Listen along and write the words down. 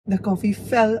The coffee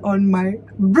fell on my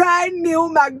brand new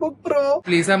MacBook Pro.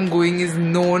 Place I'm going is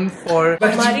known for.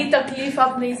 हमारी तकलीफ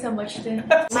आप नहीं समझते.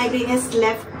 My brain has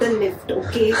left the lift,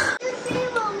 okay?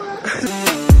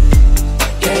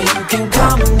 Yeah, you can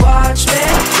come and watch me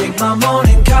drink my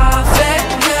morning coffee.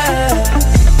 Yeah.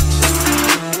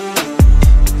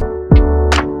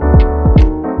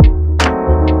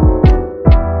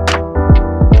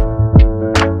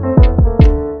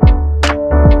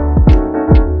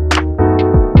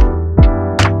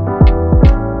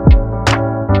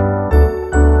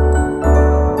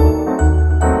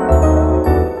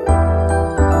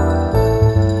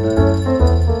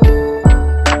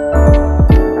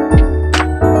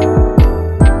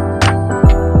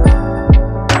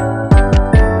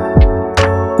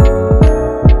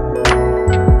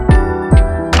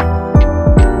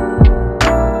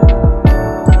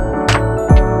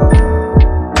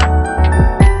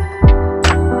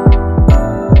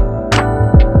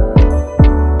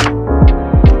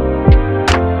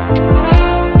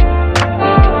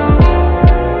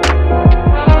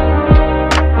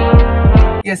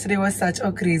 Yesterday was such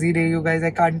a crazy day, you guys. I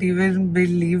can't even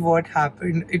believe what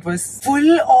happened. It was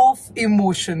full of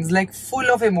emotions, like full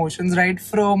of emotions, right?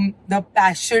 From the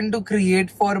passion to create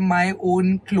for my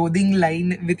own clothing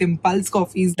line with Impulse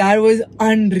Coffees. That was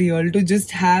unreal to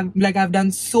just have, like, I've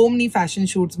done so many fashion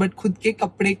shoots, but खुद के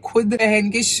कपड़े खुद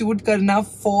पहन के shoot करना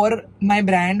for my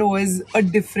brand was a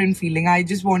different feeling. I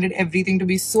just wanted everything to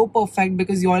be so perfect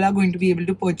because you all are going to be able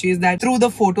to purchase that through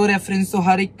the photo reference. So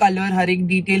हर एक color, हर एक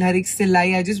detail, हर एक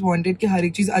सिलाई, I just wanted कि हर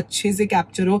एक चीज अच्छे से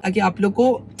capture हो ताकि आप लोग को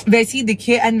वैसी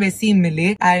दिखे and वैसी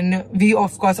मिले. And we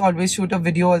of course always shoot a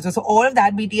video also. So all of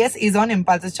that BTS is on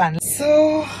Impulse's channel.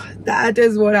 So that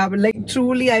is what happened. Like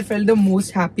truly I felt the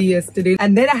most happy yesterday.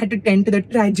 And then I had to tend to the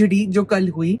tragedy जो कल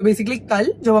हुई. Basically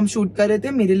कल जब हम shoot कर रहे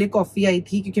थे मेरे लिए कॉफी आई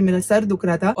थी क्योंकि मेरा सर दुख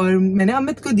रहा था और मैंने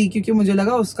अमित को दी क्योंकि मुझे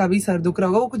लगा उसका भी सर दुख रहा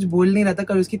होगा. वो कुछ बोल नहीं रहा था,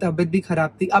 कल उसकी तबीयत भी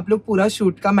खराब थी. आप लोग पूरा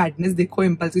शूट का मैडनेस देखो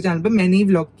Impulse के चैनल पे, मैंने ही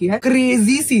व्लॉग किया है.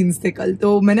 क्रेजी सीन्स थे कल.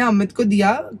 तो मैंने अमित को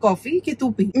दिया कॉफी कि तू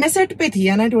पी. मैं सेट पे थी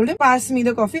and I told him pass me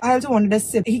the coffee. I also wanted a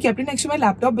sip. He kept it next to my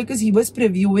laptop because he was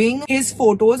previewing his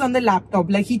photos on the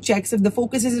laptop. Like he checks if the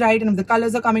focus is right and if the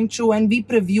colors are coming true, and we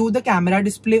preview the camera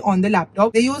display on the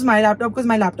laptop. They use my laptop because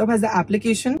my laptop has the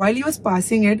application. While he was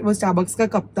passing it, वो Starbucks का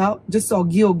cup था जो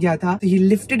soggy हो गया था. So he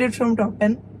lifted it from top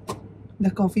and the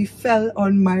coffee fell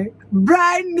on my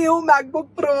brand new MacBook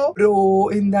Pro. Bro,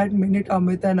 in that minute,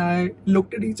 Amit and I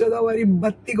looked at each other. हमारी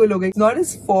बत्ती गुल हो गई. It's not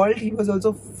his fault. He was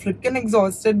also freaking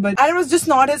exhausted, but and it was just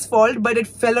not his fault. But it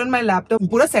fell on my laptop.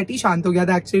 पूरा set ही शांत हो गया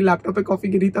था. Actually, laptop पे कॉफी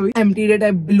गिरी तभी. Emptied it.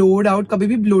 I blowed out. कभी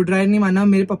भी blow dryer नहीं माना.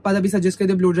 मेरे पापा तभी suggest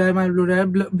करते blow dryer. My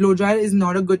blow dryer is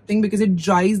not a good thing because it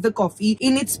dries the coffee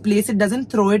in its place. It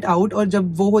doesn't throw it out. और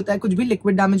जब वो होता है कुछ भी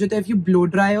liquid damage होता है, if you blow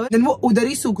dryer, then वो उधर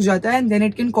ही सूख जाता है and then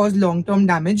it can cause long-term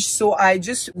damage. So I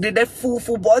just did that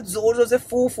फू बहुत जोर से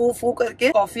फू करके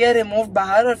कॉफी I removed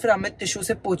बाहर और फिर अमित टिश्यू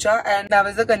से पोंछा and that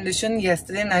was the condition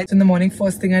yesterday night. So in the morning,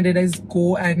 first thing I did is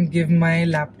go and give my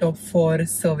laptop for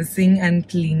servicing and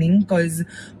cleaning because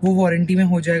वो वारंटी में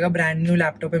हो जाएगा. Brand new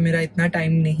laptop है मेरा. इतना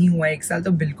time नहीं हुआ, 1 साल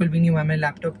तो बिल्कुल भी नहीं हुआ मेरे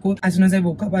लैपटॉप को. As soon as I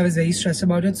woke up, I was very stressed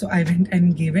about it, so I went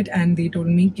and gave it and they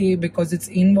told me कि because it's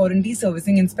in warranty,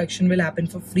 servicing inspection will happen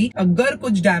for free. अगर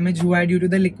कुछ damage हुआ है due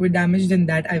to the liquid damage, then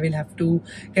that I will have to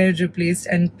get it replaced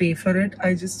and pay for it.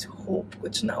 I just hope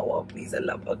कुछ ना हुआ, please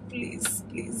Allah,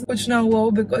 please कुछ ना हुआ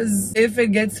हो because if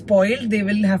it gets spoiled, they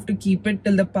will have to keep it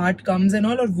till the part comes and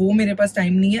all. और वो मेरे पास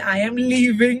टाइम नहीं है. I am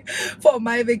leaving for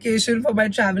my vacation, for my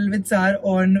travel with Sar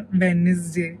on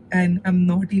Wednesday and I'm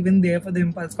not even there for the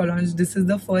Impulse launch. This is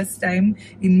the first time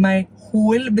in my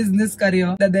whole business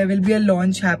career that there will be a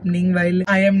launch happening while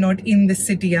I am not in the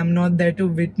city. I'm not there to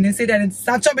witness it and it's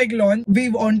such a big launch. We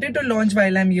wanted to launch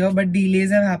while I'm here but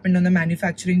delays have happened on the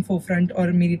manufacturing forefront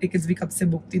और मेरी tickets भी कब से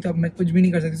book थी तो अब मैं कुछ भी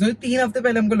नहीं कर सकती. So 3 हफ्ते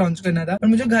पहले हमको लॉन्च करना था और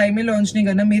मुझे घाई में लॉन्च नहीं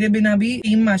करना. मेरे बिना भी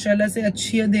टीम माशाल्लाह से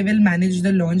अच्छी है. They will manage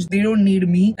the launch. They don't need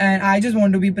me and I just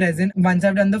want to be present. Once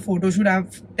I've done the photo shoot,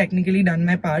 I've technically done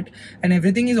my part and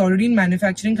everything is already in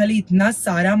manufacturing. खाली इतना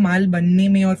सारा माल बनने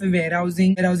में और फिर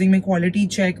warehousing में quality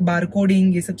check,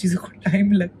 barcoding, ये सब चीजों को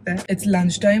टाइम लगता है. It's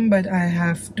lunch time but I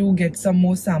have to get some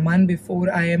more सामान before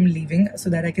I am leaving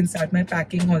so that I can start my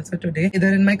packing also today.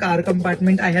 इधर in my car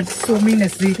compartment I I have so many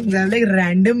necessary things. I have like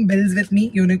random bills with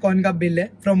me. Unicorn ka bill hai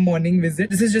from morning visit.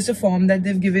 This is just a form that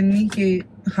they've given me. Ke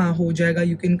हाँ हो जाएगा,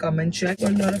 you can come and check. A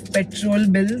lot of petrol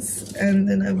bills, and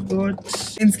then I've got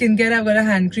in skincare I've got a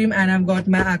hand cream, and I've got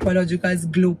my Aqualogica's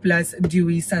Glow Plus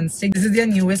Dewy Sunstick. This is their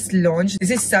newest launch. This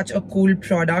is such a cool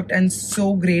product and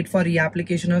so great for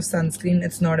reapplication of sunscreen.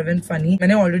 It's not even funny.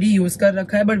 मैंने already use कर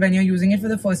रखा है, but when you're using it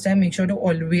for the first time, make sure to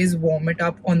always warm it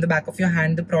up on the back of your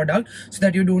hand, the product, so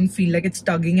that you don't feel like it's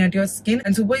tugging at your skin.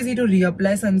 And super easy to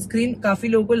reapply sunscreen. काफी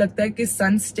लोगों को लगता है कि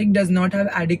Sunstick does not have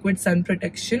adequate sun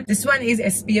protection. This one is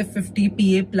SPF 50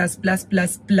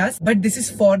 PA++++, but this is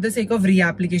for the sake of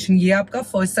reapplication. ये आपका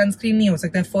first sunscreen नहीं हो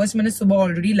सकता है. First मैंने सुबह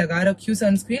already लगा रखी हूँ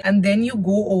sunscreen, and then you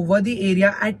go over the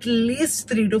area at least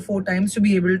 3 to 4 times to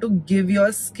be able to give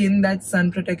your skin that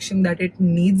sun protection that it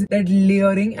needs, that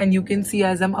layering. And you can see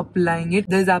as I'm applying it,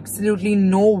 there's absolutely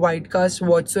no white cast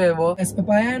whatsoever. As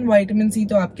papaya and vitamin C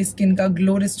तो आपकी skin का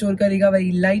glow restore करेगा.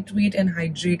 Very lightweight and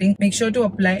hydrating. Make sure to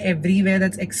apply everywhere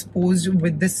that's exposed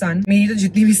with the sun. मेरी तो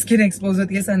जितनी भी skin exposed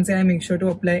होती है sun से, I make sure to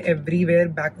apply everywhere.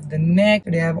 Back of the neck.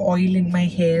 Today I have oil in my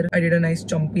hair. I did a nice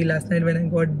chompy last night when I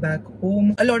got back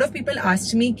home. A lot of people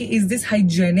asked me कि is this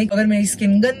hygienic? अगर मेरी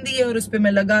skin गंदी है और उस पे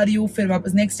मैं लगा रही हूँ, फिर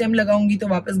वापस next time लगाऊंगी तो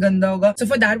वापस गंदा होगा. So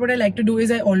for that what I like to do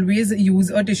is I always use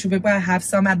a tissue paper. I have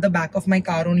some at the back of my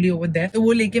car only over there. तो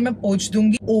वो लेके मैं पोंछ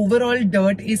दूंगी. Overall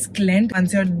dirt is cleansed.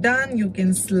 Once you're done, you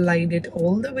can slide it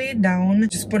all the way down.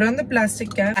 Just put on the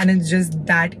plastic cap, and it's just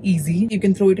that easy. You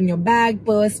can throw it in your bag,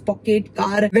 purse, pocket,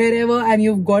 car, wherever, and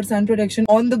you've got sun protection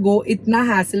on the go. इतना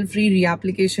hassle free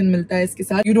reapplication मिलता है इसके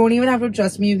साथ. You don't even have to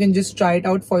trust me. You can just try it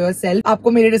out for yourself.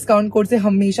 आपको मेरे discount code से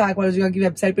हमेशा Aqualogica की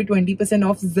वेबसाइट पे 20%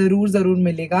 ऑफ जरूर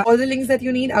मिलेगा. All the links that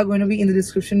you need are going to be in the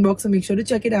description box, so make sure to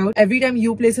check it out. Every time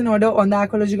you place an order on the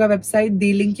Aqualogica website,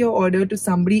 they link your order to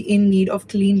somebody in need of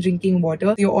clean drinking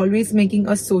water. You're always making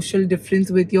a social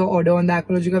difference with your order on the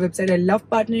Aqualogica website. I love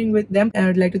partnering with them, and I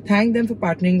would like to thank them for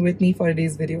partnering with me for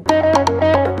today's video.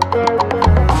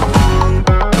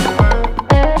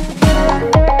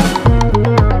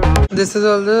 This is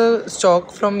all the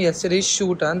stock from yesterday's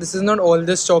shoot, and this is not all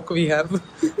the stock we have.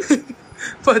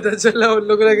 पता चला उन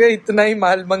लोगों ने इतना ही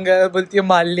माल मंगाया, बोलती है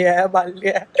माल लिया है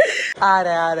आ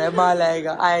रहा है माल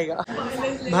आएगा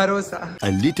भरोसा. A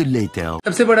little later.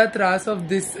 सबसे बड़ा त्रास of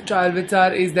this trial with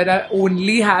Sar is that I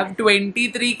only have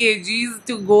 23 kgs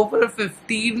to go for a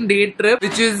 15-day trip,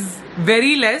 which is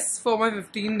very less for my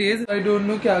 15 days. I don't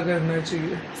know क्या करना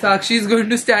चाहिए. Sakshi is going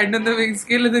to stand on the weighing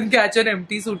scale and then catch an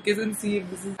empty suitcase and see if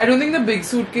this is. I don't think the big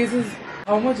suitcase is.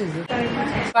 How much is it?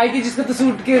 5 kgs का तो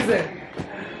suitcase है.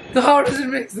 तो how does it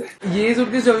make sense? ये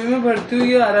suitcase जब भी मैं भरती हूँ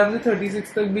ये आराम से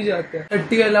 36 तक भी जाते हैं.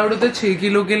 30 अलाउड होता है 6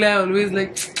 किलो के लिए. I always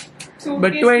like.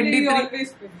 But 23,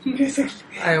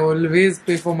 I always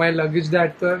pay for my luggage.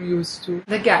 That I'm used to.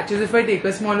 The catch is if I take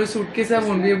a smaller suitcase, I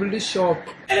won't be able to shop.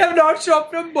 I have not shopped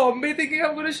from Bombay thinking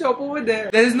I'm going to shop over there.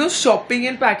 There is no shopping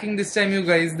and packing this time, you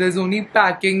guys. There's only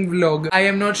packing vlog. I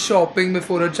am not shopping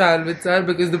before a trial with Sar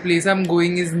because the place I'm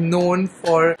going is known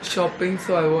for shopping.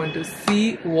 So I want to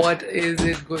see what is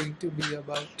it going to be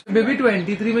about. Baby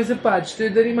 23 में से 5 तो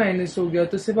इधर ही minus हो गया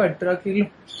तो सिर्फ 18 kilo.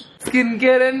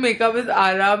 Skincare and makeup is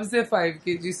आराम से 5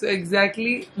 kg. So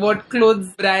exactly what clothes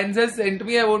brands have sent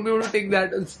me, I won't be able to take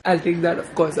that. I'll take that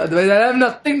of course. Otherwise I have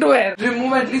nothing to wear.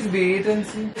 Remove at least weight and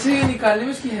see. अच्छा ये निकालने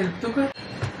में उसकी help तो कर.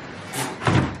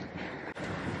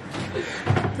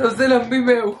 सबसे लंबी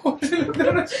मैं हूँ.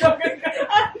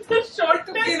 शॉर्ट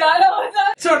तो किनारा हो जा.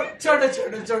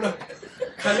 छोड़ो.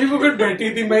 खाली मुकुट बैठी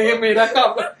थी मैं, ये मेरा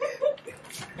काम है.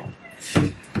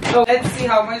 So let's see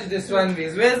how much this one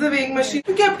weighs. Where's the weighing machine?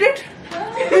 You kept it?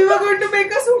 We were going to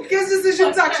make a suitcase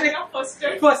decision actually.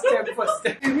 First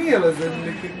step. Give me a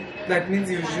wazn. That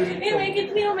means usually. मैं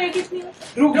कितनी हूँ?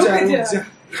 रुक जा.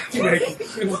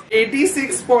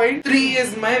 86.3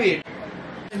 is my weight.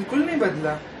 बिल्कुल नहीं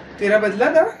बदला. तेरा बदला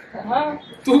था? हाँ.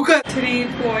 तू का 3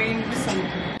 point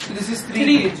something. So this is 3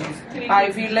 kgs.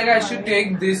 I feel like I should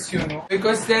take this, you know,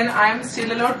 because then I am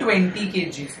still allowed 20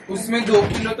 kgs. उसमें 2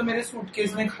 किलो तो मेरे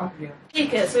सूटकेस में खा गया.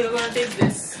 ठीक है, so you're gonna take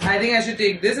this. I think I should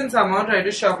take this and somehow try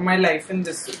to shove my life in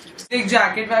this. एक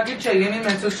jacket वैकेट चाहिए नहीं.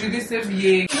 मैं सोच रही थी सिर्फ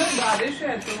ये. बारिश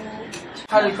है तो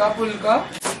हल्का फुल्का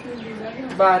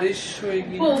बारिश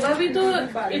होगी. होगा भी तो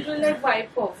it will like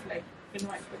wipe off like in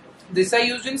wipe it off. This I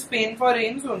used in Spain for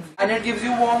rains only. And it gives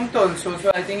you warmth also.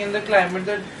 So I think in the climate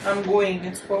that I'm going,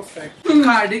 it's perfect.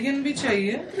 Cardigan bhi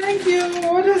chahiye. Thank you.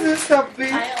 What is this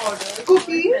Subway? I ordered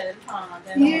cookie.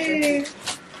 Yay.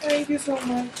 Thank you so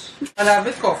much. I'll have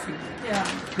with coffee.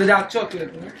 Yeah. The dark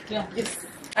chocolate, right? Yeah. Yes.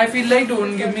 I feel like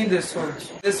don't give me this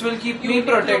also. This will keep me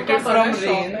protected from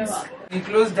rains.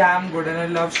 Niklo's damn good and I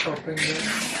love shopping there.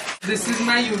 This is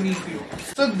my unique look.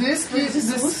 So this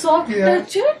is So soft.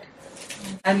 Touch it.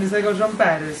 and this I got from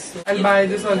Paris. So I'll buy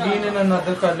this again in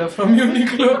another color from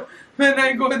Uniqlo when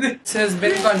I go there. This has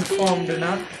been confirmed,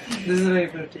 na? This is very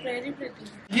pretty. Very pretty.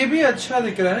 ये भी अच्छा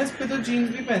दिख रहा है ना, इस पे तो जीन्स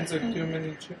भी पहन सकती हूँ मैं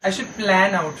नीचे. I should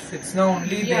plan outfits, ना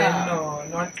only then,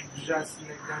 not just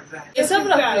like that. ये सब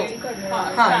रख लो.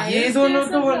 हाँ, ये दोनों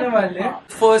तो होने वाले हैं.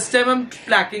 First time I'm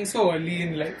packing so early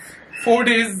in life. 4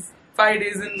 days, 5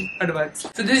 days in advance.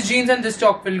 So this jeans and this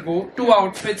top will go. 2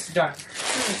 outfits done.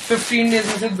 15 days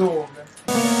में से 2 हो गए.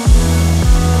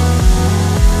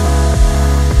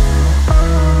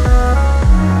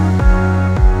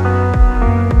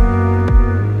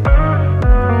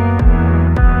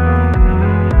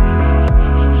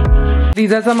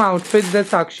 These are some outfits that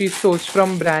Sakshi sourced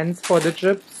from brands for the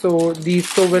trip. So these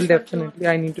two will definitely,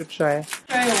 I need to try.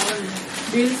 Try all.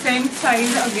 We'll same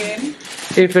size again.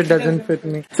 If it doesn't fit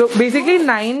me. So basically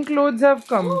 9 clothes have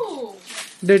come. Ooh.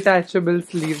 Detachable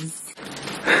sleeves.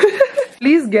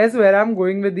 Please guess where I'm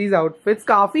going with these outfits.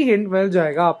 काफी hint मिल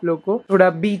जाएगा आप लोग को. थोड़ा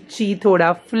beachy,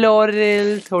 थोड़ा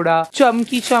floral, थोड़ा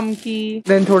chumky,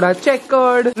 then थोड़ा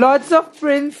checkered. Lots of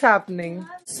prints happening.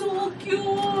 So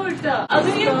cute.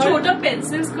 अगर ये छोटा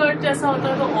pencil skirt जैसा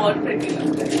होता तो और pretty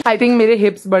लगता है. I think मेरे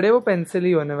hips बड़े, वो pencil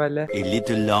ही होने वाला है. A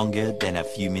little longer than a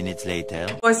few minutes later.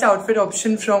 First outfit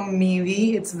option from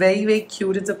Navy. It's very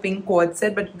cute. It's a pink quad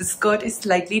set, but the skirt is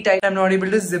slightly tight. I'm not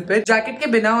able to zip it. Jacket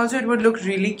के बिना also it would look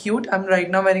really cute. I'm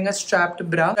right now wearing a strapped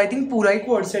bra. I think पूरा ही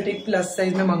quad set एक plus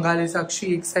size में मंगा ले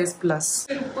साक्षी, एक size plus.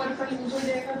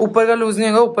 ऊपर का लूज नहीं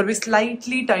होगा, ऊपर भी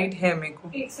slightly tight है मेरे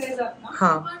को. एक size अपना.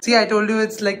 हाँ. See, I told you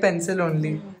it's like pencil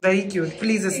only. Very cute.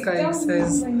 Please इसका एक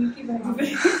size.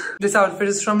 This outfit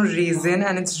is from Raisin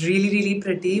and it's really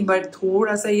pretty, but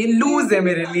थोड़ा सा ये loose है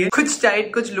मेरे लिए. कुछ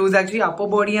tight, कुछ loose. Actually, upper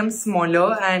body I'm smaller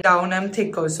and down I'm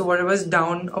thicker. So whatever is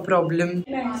down a problem.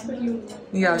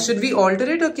 Yeah. Should we alter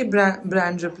it or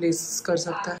brand replace कर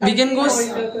सकता है? We can go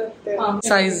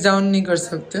size down नहीं कर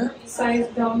सकते. Size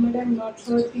down में I'm not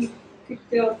sure कि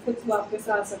कितने outfits वापस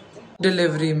आ सकते हैं.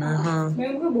 Delivery में हाँ. मैं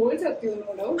उनको बोल सकती हूँ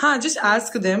no doubt. हाँ, just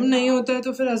ask them. नहीं होता है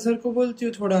तो फिर अजहर को बोलती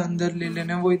हूँ थोड़ा अंदर ले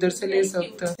लेना, वो इधर से ले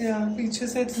सकता है. Yeah, पीछे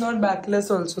से it's not backless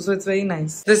also, so it's very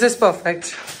nice. This is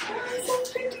perfect.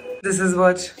 This is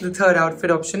what the third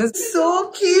outfit option is. So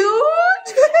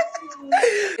cute.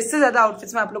 इससे ज्यादा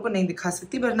आउटफिट्स मैं आप लोग को नहीं दिखा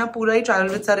सकती, वरना पूरा ही ट्रैवल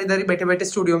विद सारे इधर ही बैठे बैठे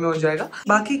स्टूडियो में हो जाएगा.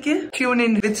 बाकी के tune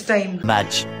in with time.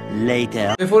 Much later.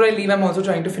 Before I leave, I'm also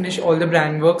trying to finish all the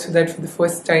brand work so that for the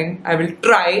first time I will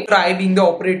try being the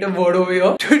operative word over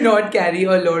here to not carry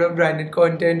a lot of branded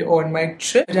content on my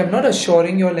trip. But I'm not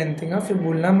assuring you all anything. फिर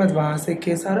बोलना मत वहाँ से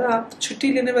कि सारा आप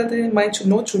छुट्टी लेने वाले हैं. My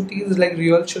no छुट्टी is like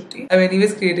real छुट्टी. I'm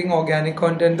anyways creating organic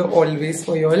content though always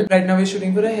for you all. Right now we're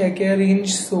shooting for a hair care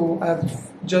range, so I've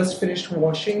just finished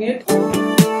washing it.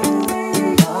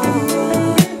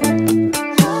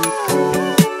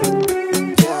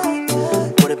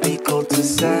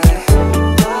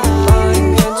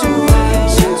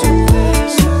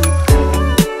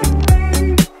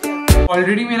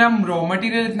 Already मेरा raw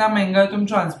material इतना महंगा है, तुम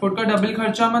transport का double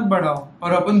खर्चा मत बढ़ाओ.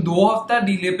 और अपन 2 हफ्ता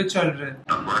डीले पे चल रहे हैं.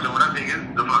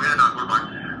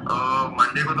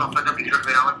 मंडे को तो अपना जब टी-शर्ट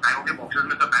मेरा बैगों के बॉक्सेस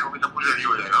में सब कुछ रेडी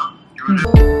हो जाएगा.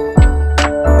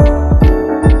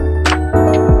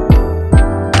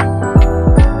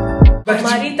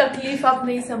 हमारी तकलीफ आप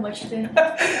नहीं समझते.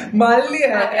 मान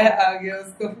लिया है आ गया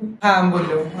उसको. हाँ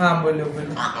बोलो.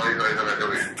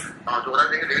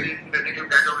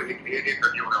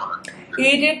 सो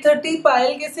 8:30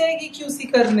 पायल कैसे आएगी QC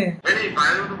करने? नहीं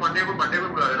पायल तो मंडे को बुला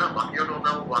देना. बाकी तो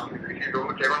मैं वो बाकी फिनिशिंग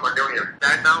दोनों केवल मंडे को ही है.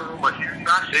 दैट नाउ वो मशीन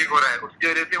का शेक हो रहा है, उसकी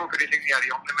वजह से वो फिनिशिंग नहीं आ रही.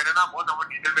 हमने मैंने ना बहुत नॉर्मल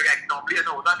डिटेल में एक नॉर्मली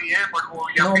ऐसा होता नहीं है, बट वो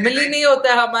नॉर्मली नहीं होता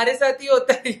है, हमारे साथ ही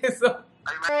होता है ये सब.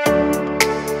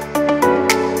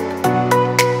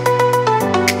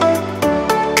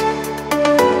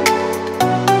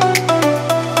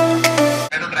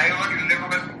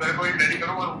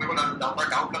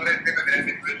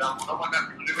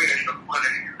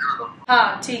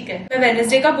 हाँ ठीक है, मैं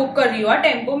वेडनेसडे का बुक कर रही हूँ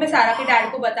टेम्पो में. सारा के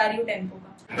डैड को बता रही हूँ टेम्पो का.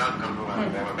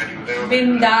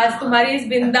 बिंदास. तुम्हारी इस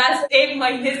बिंदास 1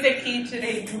 महीने से खींच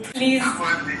रही हूँ. प्लीज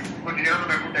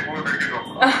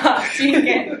ठीक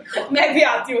है, मैं भी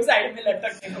आती हूँ साइड में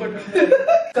लटकने को.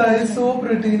 सो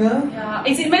प्रिटी ना.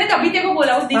 इसी मैंने तभी तेरे को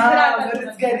बोला, वो दिख रहा है.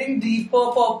 It's getting deeper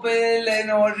purple and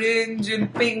orange and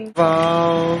pink.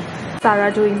 Wow.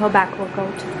 Sarah doing her back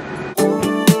workout.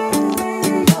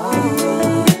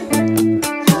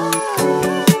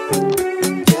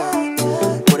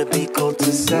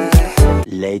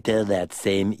 Later that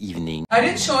same evening. I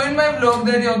didn't show in my vlog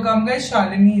that your come guy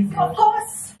Shalini is here. Of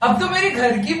course. अब तो मेरी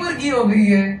घर की मुर्गी हो गई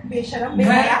है। बेशरम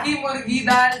घर की मुर्गी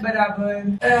दाल बराबर।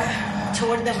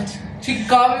 छोड़ दे मुझे। She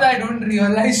comes, I don't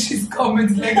realize she's coming.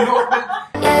 It's like normal.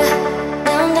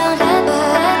 Down, down that boy,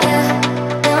 yeah.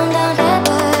 Down, down that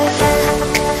boy, yeah.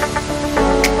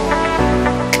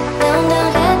 Down, down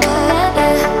that boy, yeah. Down, down that boy,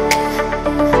 yeah.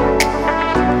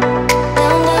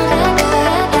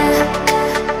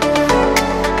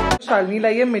 Shalini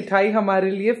लाई है मिठाई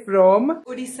हमारे लिए from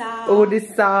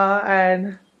Odisha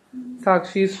and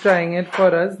Sakshi is trying it for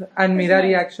us and मेरा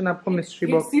reaction आपको mystery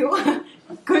box.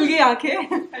 खुल गई आंखें।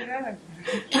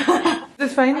 This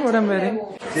is fine what I'm wearing.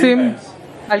 Same.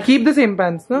 I'll keep the same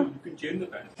pants, no? You can change the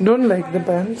pants. Don't like the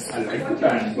pants. I like the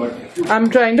pants, but I'm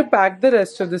trying to pack the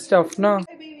rest of the stuff now.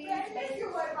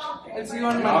 I'll see you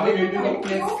on Monday.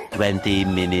 20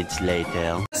 minutes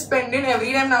later. Spending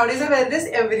every time nowadays. I wear this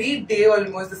every day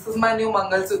almost. This is my new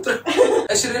Mangal Sutra.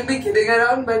 I shouldn't be kidding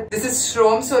around, but this is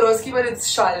from Swarovski, but it's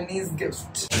Shalini's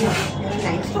gift.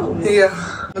 Yeah.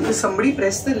 Because somebody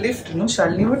pressed the lift, no?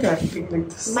 Shalini, what acting like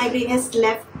this? My brain has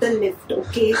left the lift,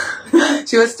 okay?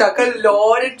 She was stuck a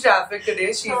lot in traffic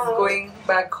today. She's going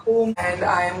back home and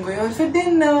I am going out for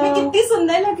dinner. मैं कितनी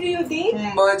सुंदर लग रही हूँ दी।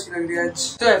 बहुत अच्छी लग रही है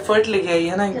आज। तो एफर्ट लेके आई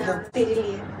है ना एकदम। तेरे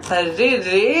लिए। अरे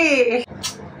रे।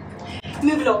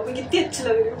 मैं व्लॉग में कितनी अच्छी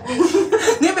लग रही हूँ।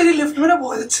 नहीं मेरी लिफ्ट में ना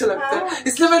बहुत अच्छा लगता है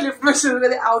इसलिए मैं लिफ्ट में शुरू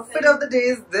करें। Outfit of the day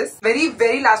is this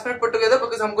very last minute put together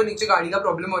because हमको नीचे गाड़ी का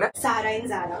प्रॉब्लम हो रहा है। सारा इन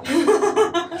Zara.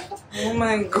 Oh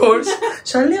my god,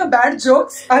 Shalini, a bad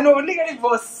jokes and only getting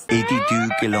worse. 82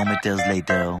 kilometers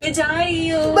later. मैं जा रही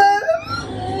हूँ।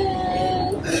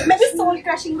 मैं भी सोल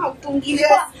क्रशिंग हॉक दूंगी।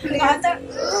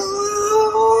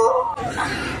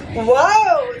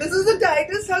 Wow, this is the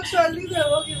tightest hug Shalini's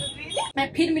ever given me. मैं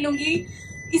फिर मिलूंगी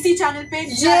इसी चैनल पे।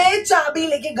 ये चाबी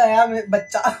लेके गया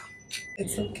बच्चा।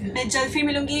 It's okay. मैं जल्द फिर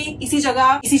मिलूंगी इसी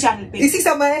जगह इसी चैनल पे इसी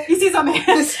समय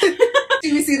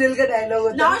टीवी सीरियल का डायलॉग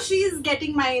होता है। Now she is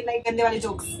getting my like गंदे वाले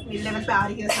जोक्स मेरे लेवल पे आ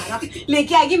रही है सारा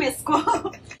लेके आएगी मैं इसको।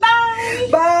 बाय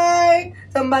बाय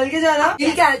संभाल के जाना।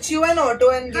 He'll catch you an auto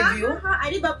and give you.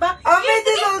 अरे बाबा Amit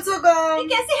is also come.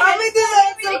 कैसे Amit is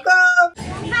also come.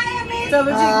 सब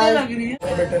चीजें लग रही है।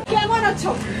 कैमरा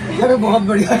अच्छा अरे बहुत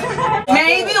बढ़िया।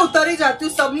 मैं भी उतर ही जाती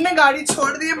हूँ। सबने गाड़ी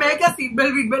छोड़ दी है मैं क्या सीट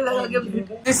बेल्ट लगा के।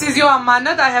 This is your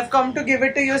Amanat. I have come to give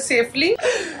it to you safely.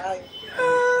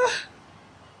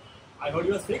 I heard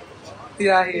you were sick.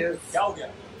 Yeah, he is. क्या हो गया?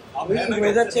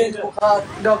 वेदर चेंज बुखार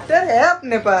डॉक्टर है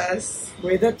अपने पास।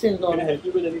 Weather change help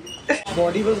you with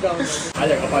body was down आ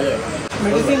जाएगा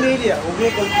medicine ले लिया हो गया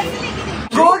कल।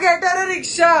 Go get her a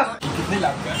rickshaw. कितने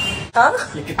लाख का है? हाँ?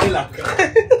 ये कितने लाख का है?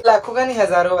 लाखों का नहीं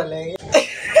हजारों वाला है ये।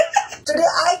 Today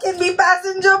I can be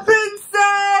passenger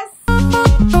princess.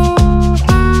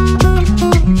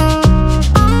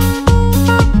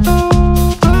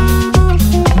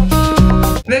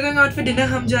 We're going out for dinner.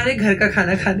 हम जा रहे घर का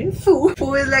खाना खाने।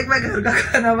 Foo is like my घर का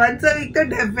खाना। Once a week तो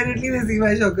definitely this is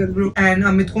my shocker bro. And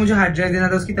Amit को मुझे हार्ड ड्राइव देना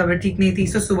था उसकी तबीयत ठीक नहीं थी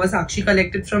so सुबह साक्षी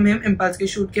collected from him impulse के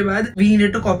शूट के बाद we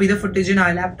needed to copy the footage in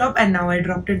our laptop and now I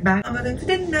dropped it back. I'm going for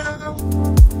dinner.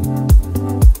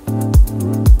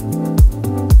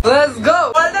 Let's go.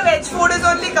 All the veg food is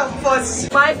only come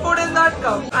first. My food is not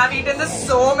come. I've eaten this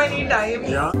so many times.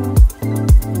 Yeah.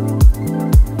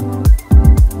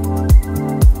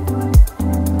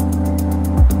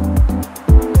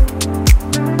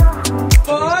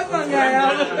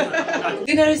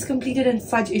 Dinner is completed and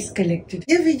fudge is collected.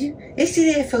 Yeah,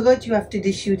 yesterday I forgot you after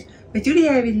the shoot, but today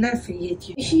I will not forget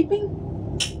you. Is she sleeping?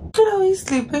 No, he's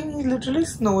sleeping. He's literally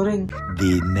snoring.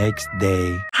 The next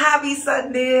day. Happy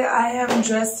Sunday. I am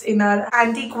dressed in our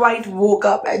antique white. Woke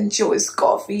up and chose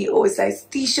coffee.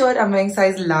 Oversized t-shirt. I'm wearing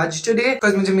size large today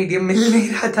because मुझे medium मिल नहीं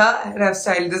रहा था. And I've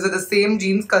styled this with the same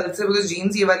jeans कल से because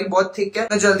jeans ये वाली बहुत thick है.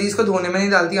 मैं जल्दी इसको धोने में नहीं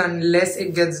डालती unless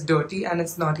it gets dirty and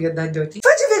it's not yet that dirty.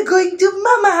 But we're going to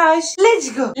Mama house. Let's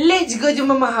go. Let's go to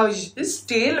Mama house. This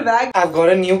tail wag. I've got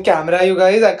a new camera, you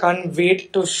guys. I can't wait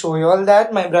to show you all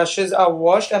that. My brushes are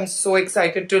washed. I'm so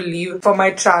excited to leave for my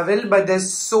travel, but there's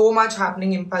so much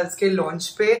happening Impulse के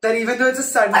launch पे that even though it's a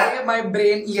Sunday, my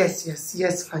brain yes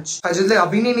Fudge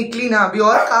अभी नहीं निकली ना अभी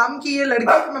और काम की ये लड़की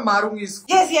तो मैं मारूंगी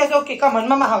इसको। Yes okay come on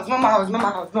Mama house.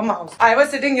 I was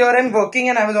sitting here and working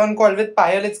and I was on call with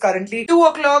Payal. It's currently 2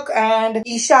 o'clock and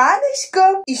Ishan is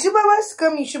come. Ishu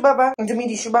Baba. Want to meet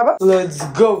Ishu Baba? Let's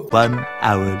go. 1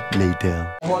 hour later.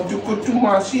 I want to go to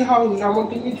Marcy house. I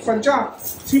want to meet Fanja.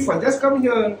 See Fanja's come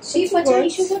here. See Fanja,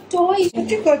 Ishu got toys. What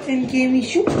you got in game,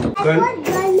 Ishu?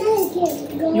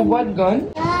 You bought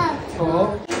gun? Yeah.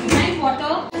 Oh. Nice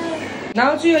water.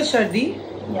 Now it's your Shadi.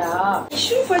 Yeah.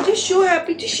 Ishu, Fudge is so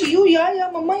happy to see you. Yeah,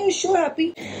 Mama, you're so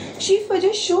happy. Chief was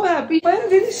just so happy. Why are you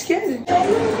really scared?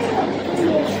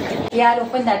 Yeah,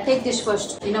 open that. Take this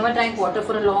first. You never drank water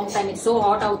for a long time. It's so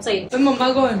hot outside. Where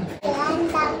Mama gone?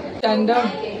 Stand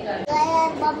down.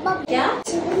 Yeah?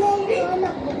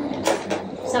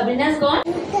 Sabrina's gone?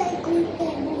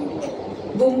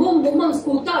 Boom boom boom boom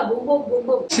scooter. Boom boom boom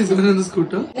boom. She's gone on the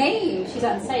scooter? No, she's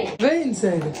outside. Where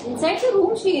inside? Inside the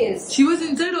room she is. She was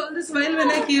inside all this while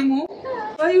when I came home.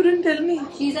 Why you didn't tell me?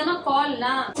 She's on a call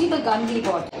now. See the gun we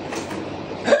bought.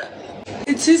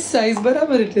 It's his size,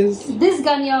 barabar it is. This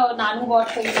gun your Nanu bought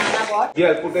for you, Nana bought. Yeah,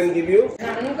 I'll put and give you.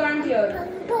 Nanu can't hear.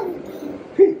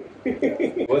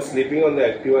 I was sleeping on the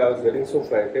Activa. I was getting so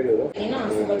frightened, you know.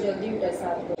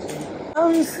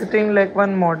 I'm sitting like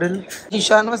one model.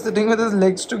 Ishan was sitting with his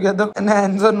legs together and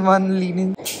hands on one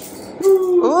leaning.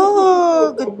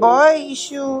 Oh, good boy,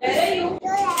 Ishu. Where are you?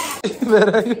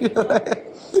 Where are you?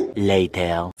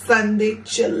 Later. Sunday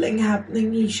chilling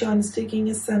happening. Ishan's taking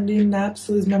his Sunday nap.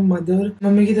 So is my mother.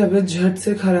 Mummy की तबीयत झट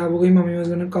से खराब हो गई. Mummy was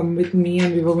gonna come with me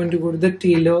and we were going to go to the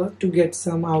tailor to get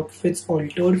some outfits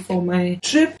altered for my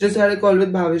trip. Just had a call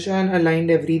with Bhavisha and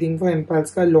aligned everything for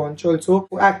Impulse ka launch also.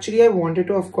 Actually, I wanted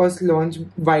to of course launch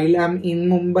while I'm in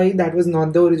Mumbai. That was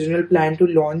not the original plan to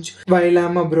launch while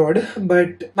I'm abroad.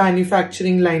 But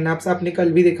manufacturing lineups, आपने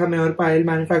कल भी देखा मैं और पायल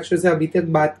manufacturer से अभी तक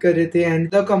बात कर रहे थे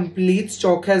and the complete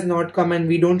stock has not come and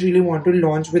we don't really want to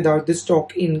launch without the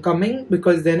stock incoming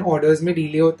because then orders में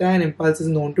delay होता है and Impulse is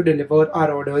known to deliver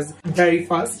our orders very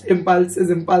fast. Impulse is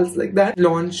Impulse like that.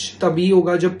 Launch तभी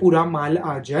होगा जब पूरा माल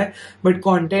आ जाए. But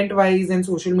content wise and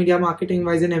social media marketing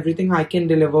wise and everything I can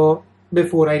deliver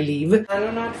before I leave.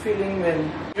 Nano not feeling well.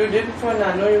 You did for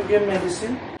Nano, you gave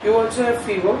medicine. You also have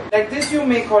fever. Like this you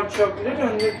make hot chocolate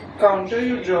on the counter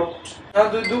you dropped. Now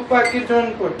Dudu packet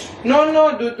don't put. No,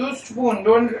 Dudu spoon.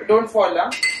 Don't fall.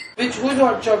 Huh? Whose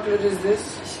hot chocolate is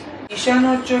this? Ishan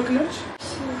hot chocolate?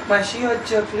 Mashi hot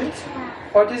chocolate?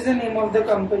 What is the name of the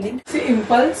company? See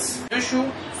Impulse.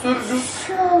 Dushu.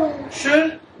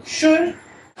 Sure.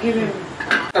 Give him.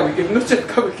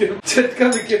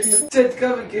 Chatka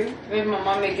became. Wait,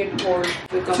 Mama, make it cold.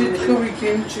 Chitka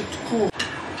became Chitku.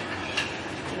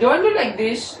 Don't do like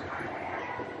this.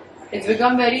 It's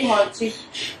become very hot. See?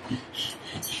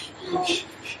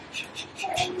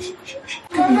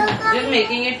 Just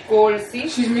making it cold, see?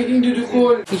 She's making Dudu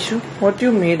cold. Ishu, what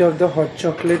you made of the hot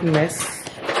chocolate mess?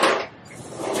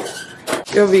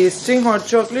 You're wasting hot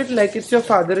chocolate like it's your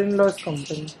father-in-law's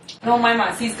company. No, my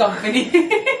Masi's company.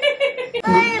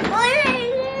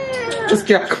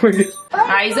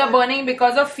 Eyes are burning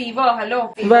because of fever.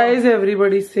 Hello. Fever. Why is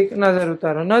everybody sick? Nazar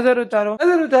utaro.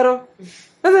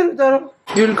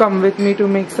 You'll come with me to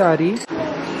make sari.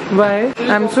 Why?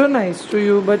 I'm so nice to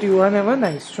you, but you are never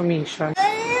nice to me, Ishan.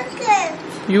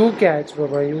 You catch,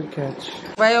 Baba, you catch.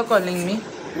 Why are you calling me?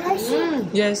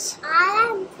 Yes.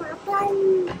 I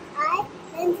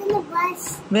went in the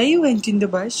bus. Where you went in the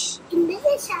bus? In the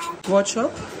shop. What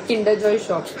shop? Kinder Joy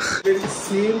shop. There is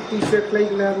same t-shirt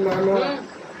like Nano.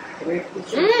 Red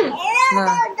t-shirt.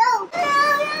 Nah.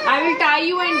 I will tie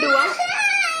you and do a...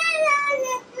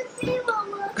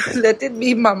 Let it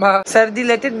be, Mama. Sardi,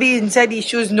 let it be inside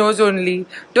Ishu's nose only.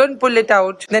 Don't pull it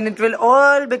out. Then it will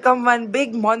all become one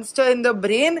big monster in the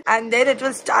brain and then it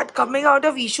will start coming out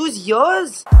of Ishu's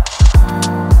ears.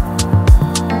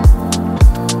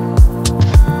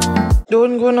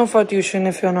 Don't go now for tuition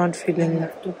if you're not feeling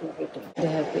it. They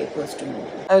have papers tomorrow.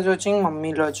 I was watching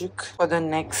Mummy Logic for the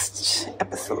next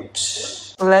episode.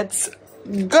 Let's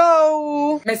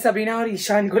go! मैं सबीना और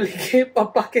ईशान को लेके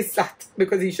पापा के साथ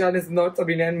because Ishan is not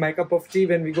Sabina and my cup of tea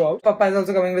when we go out. Papa is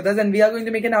also coming with us and we are going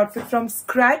to make an outfit from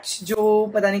scratch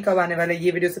जो पता नहीं कब आने वाला है.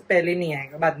 ये वीडियो से पहले नहीं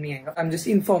आएगा, बाद में आएगा. I'm just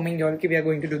informing you all कि we are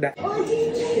going to do that.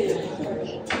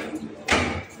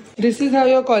 This is how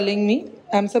you're calling me.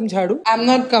 I'm some jhadu. I'm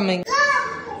not coming.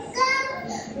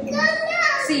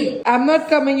 See. I'm not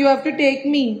coming. You have to take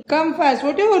me. Come fast.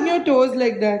 What are you on your toes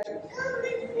like that?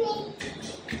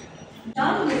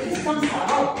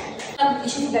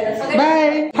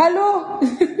 Bye. Hello.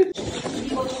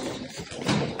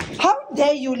 How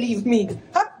dare you leave me?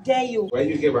 How dare you? Why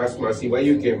you came? Ask Masi. Why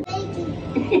you came?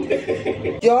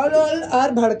 Y'all all are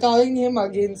bhadkawing him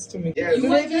against me. Yes.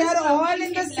 Today we are all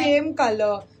in the same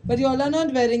color. But y'all are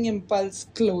not wearing Impulse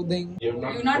clothing.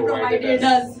 You've not provided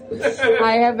us.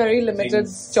 I have very limited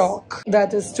stock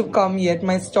that is to come yet.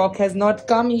 My stock has not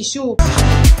come, Ishu.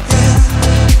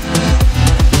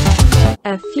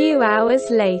 A few hours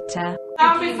later.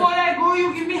 Now before I go,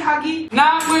 you give me huggy.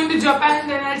 Now I'm going to Japan,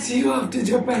 then I'll see you after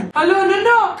Japan. Hello,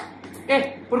 no.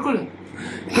 Hey, Burkula.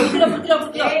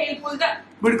 Hey, pull that.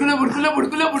 Burkula.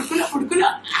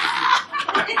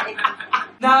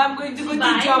 Now I'm going to go to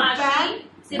Japan.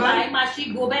 Say bye,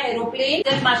 Mashi, go by aeroplane.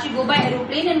 Then Mashi go by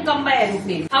aeroplane and come by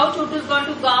aeroplane. How Chotu's gone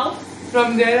to Gaon?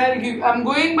 From there I'll give. I'm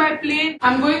going by plane.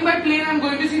 I'm going by plane. I'm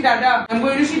going to see Dada. I'm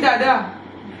going to see Dada.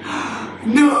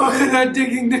 No, I'm not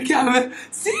taking the camera.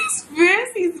 See his face.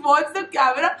 He wants the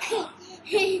camera.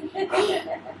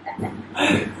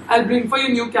 I'll bring for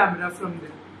you new camera from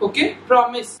there. Okay?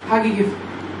 Promise. Huggy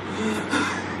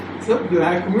give. So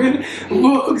blackmail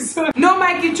works. No,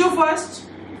 my kitchen first.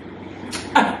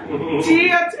 Gee,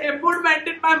 it's improvement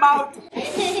in my mouth.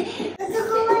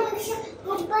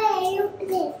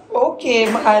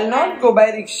 Okay, I'll not go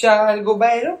by rickshaw. I'll go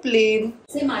by aeroplane.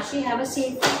 Say Mashi, have a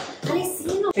safe.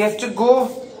 We have to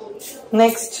go.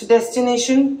 Next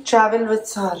destination, travel with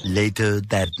Sar. Later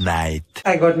that night.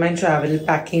 I got my travel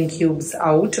packing cubes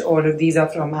out. All of these are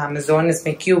from Amazon.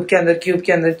 इसमें cube के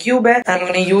अंदर cube है. I'm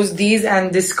gonna use these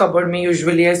and this cupboard में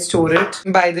usually I store it.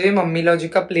 By the way, mummy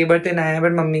logic का play button आया है,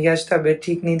 but mummy की आज तबीयत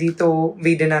ठीक नहीं थी तो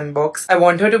we didn't unbox. I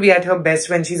want her to be at her best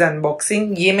when she's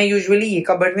unboxing. ये मैं usually ये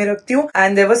cupboard में रखती हूँ.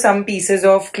 And there were some pieces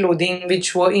of clothing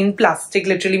which were in plastic.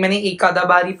 Literally मैंने एक आधा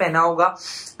बार ही पहना होगा.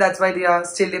 That's why they are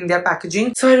still in their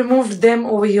packaging. So I removed them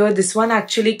over here. This one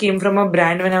actually came from a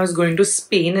brand when I was going to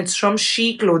Spain. It's from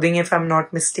She Clothing if I'm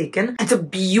not mistaken. It's a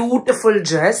beautiful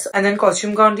dress. And then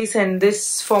Costume County sent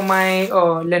this for my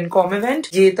Lancome event.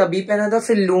 ये तभी पहना था.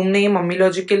 फिर Loom ने mummy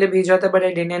logic के लिए भेजा था, but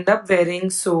I didn't end up wearing.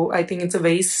 So I think it's a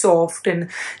very soft and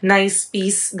nice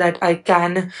piece that I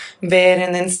can wear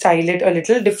and then style it a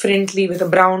little differently with a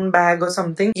brown bag or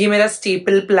something. ये मेरा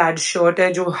staple plaid shirt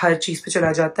है जो हर चीज पे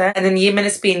चला जाता है. And then ये मैंने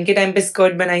Spain के time पे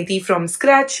skirt बनाई थी from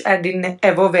scratch. I didn't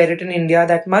ever wear it in India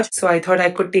that much, so I thought I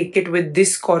could take it with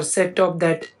this corset top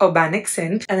that Urbanic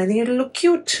sent, and I think it'll look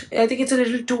cute. I think it's a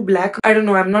little too black. I don't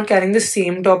know. I'm not carrying the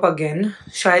same top again.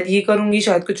 शायद ये करूँगी,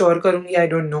 शायद कुछ और करूँगी. I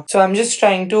don't know. So I'm just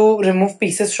trying to remove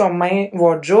pieces from my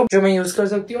wardrobe जो मैं use कर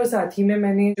सकती हूँ. और साथ ही में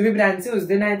मैंने जो भी brand से उस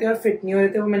दिन आए थे और fit नहीं हो रहे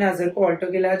थे वो मैंने अजहर को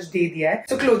ऑल्टो के लिए आज दे दिया है.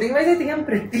 So clothing wise I think I'm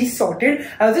pretty sorted.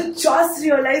 I also just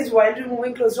realized while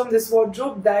removing clothes from this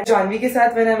wardrobe that Janvi के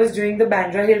साथ when I was doing the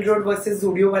Bandra Hill Road versus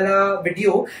Zudio वाला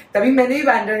वीडियो, तभी मैंने भी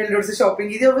Bandra Hill Road से shopping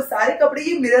की थी और वो सारे कपड़े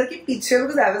ये मिरर के पीछे,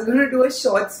 because I was going to do a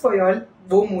shorts for y'all.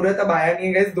 वो मुहूर्त अब आया नहीं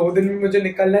है guys, 2 दिन में मुझे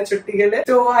निकलना है छुट्टी के लिए,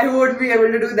 so I won't be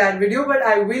able to do that video, but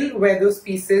I will wear those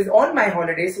pieces on my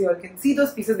holiday so you all can see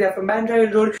those pieces. They are from Bandra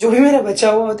Hill Road. जो भी मेरा बचा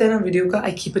हुआ होता है ना video का,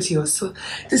 I keep it here. So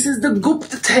this is the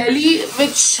Gupt Theli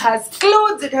which has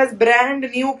clothes. It has brand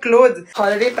new clothes.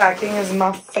 Holiday packing is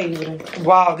my favorite.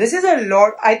 Wow, this is a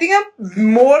lot. I think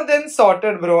I'm more than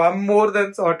sorted, bro. I'm more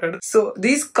than sorted. So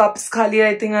these cups khali,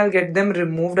 I think I'll get them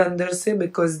removed under se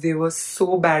because they were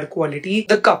so bad quality.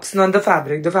 The cups, not the fabric.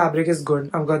 The fabric is good.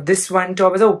 I've got this one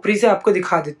top. ऐसा ऊपरी से आपको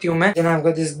दिखा देती हूँ मैं. Then I've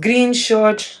got this green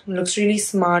shirt. Looks really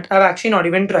smart. I've actually not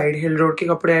even tried Hill Road के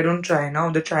कपड़े. I don't try now.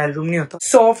 The trial room नहीं होता.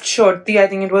 Soft shirt थी. I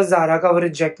think it was Zara का वो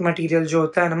reject material जो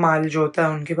होता है ना, माल जो होता है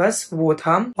उनके पास, वो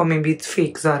था. Or maybe it's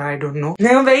fake Zara. I don't know.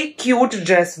 Now a very cute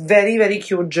dress. Very very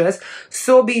cute dress.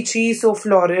 So beachy, so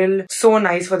floral, so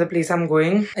nice for the place I'm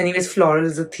going. Anyways, floral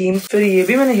is the theme. फिर ये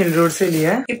भी मैंने Hill Road से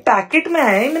लिया है. ये packet में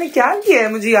है. मैंने क्या किया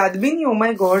है मुझे याद भी नहीं. Oh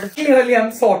my god. Clearly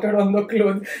I'm sorted on the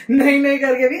clothes. नहीं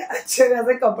करके भी अच्छे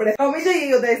खासे कपड़े. हमेशा यही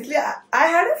होता है, इसलिए I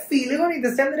had a feeling only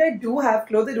this time that I do have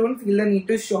clothes. I don't feel the need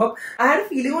to shop. I had a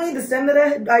feeling only this time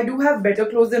that I do have better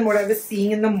clothes than what I was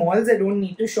seeing in the malls. I don't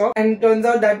need to shop, and it turns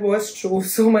out that was true.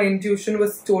 So my intuition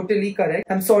was totally correct.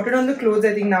 I'm sorted on the clothes.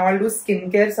 I think now I'll do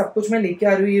skincare. सब कुछ मैं लेके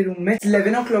आ रही हूँ ये room में.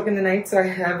 11 o'clock in the night, so I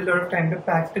have a lot of time to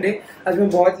pack today. आज मैं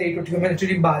बहुत लेट उठी हूँ. मैं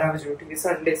actually 12 बजे उठी थी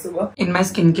Sunday सुबह. In my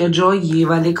skincare drawer, ये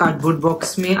वाले cardboard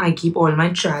box में I keep all my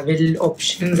travel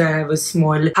options. I have a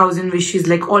small 1000 wishes,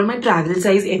 like all my travel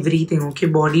size everything. Okay,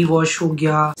 body wash हो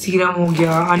गया, serum हो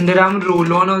गया, underarm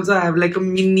roll on also. I have like a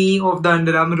mini of the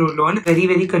underarm roll on. Very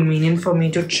very convenient for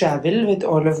me to travel with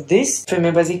all of this. फिर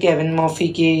मेरे पास ये Kevin Murphy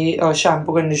के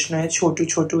shampoo conditioner है,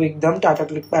 छोटू एकदम. Tata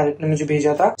Click palette ने मुझे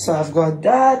भेजा था. So I've got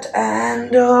that,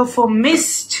 and for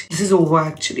mist, this is over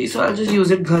actually, so I'll just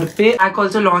use it घर पे. I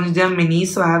also launched their mini,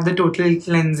 so I have the total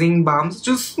cleansing balm,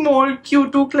 just small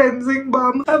Q2 cleansing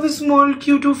balm. I have a small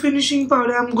Q2 finishing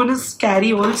powder. I'm gonna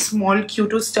carry all small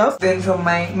Q2 stuff. Then from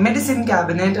my medicine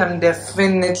cabinet, I'm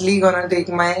definitely gonna take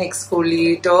my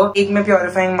exfoliator. एक मैं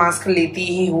purifying mask लेती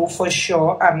ही हूँ for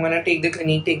sure. I'm gonna take the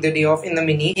Clinique, take the day off in the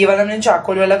mini. ये वाला मैंने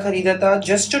charcoal वाला खरीदा था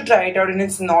just to try it out, and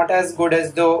it's not as good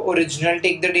as the original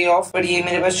take the day off. But ये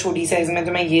मेरे पास छोटी size में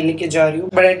तो मैं ये लेके जा रही हूँ.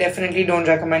 But I definitely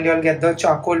don't recommend you all get the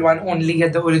charcoal one. Only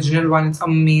get the original one. It's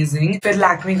amazing. फिर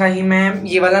Lakme का ही मैं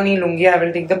ये वाला नहीं लूंगी. I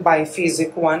will take the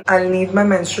biphasic one. I'll need my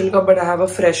menstrual cup, but I have a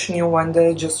fresh new one that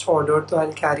I just ordered, so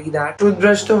I'll carry that.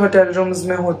 Toothbrush तो hotel rooms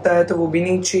में होता है, तो वो भी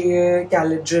नहीं चाहिए.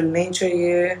 Calorie gel नहीं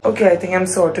चाहिए. Okay, I think I'm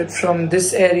sorted from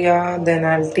this area. Then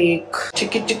I'll take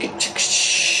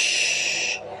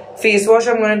face wash.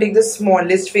 I'm gonna take the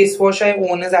smallest face wash I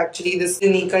own is actually this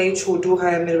Clinique का ये छोटू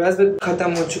है मेरे पास, but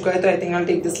खत्म हो चुका है, तो I think I'll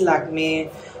take this Lakme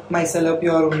Micellar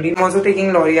Pure only. I'm also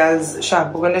taking L'Oreal's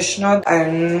shampoo conditioner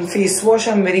and face wash.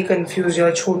 I'm very confused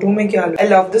यार, छोटू में क्या? I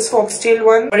love this foxtail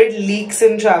one, but it leaks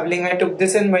in traveling. I took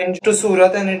this and went to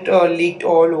Surat and it leaked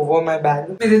all over my bag.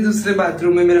 मेरे दूसरे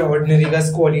bathroom में मेरा ordinary का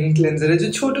squalene cleanser है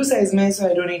जो छोटू size में है, so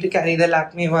I don't need to carry the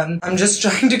Lakme one. I'm just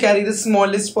trying to carry the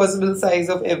smallest possible size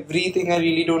of everything. I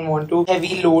really don't want to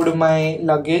heavy load my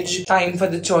luggage. Time for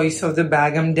the choice of the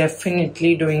bag. I'm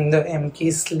definitely doing the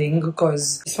MK sling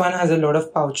because this one has a lot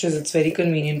of pouches. It's very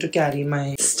convenient to carry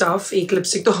my stuff. एक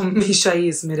lipstick तो हमेशा ही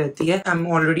इसमें रहती है. I'm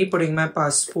already putting my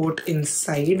passport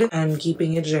inside and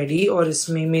keeping it ready. और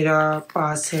इसमें मेरा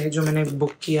pass है जो मैंने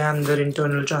book किया अंदर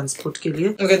internal transport के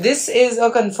लिए. Okay, this is a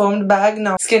confirmed bag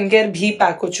now. Skincare भी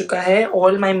pack हो चुका है.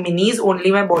 All my minis,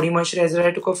 only my body moisturizer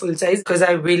I took a full size because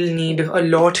I will need a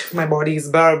lot. My body is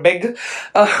big.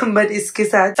 But इसके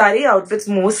साथ सारे outfits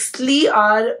mostly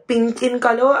are pink in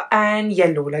color and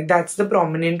yellow. Like that's the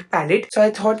prominent palette. So I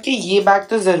thought कि ये bag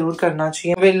तो जरूर करना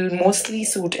चाहिए. Will mostly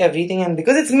suit everything and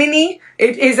because it's mini,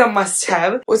 it is a must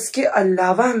have. उसके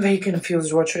अलावा I'm very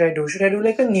confused. What should I do? Should I do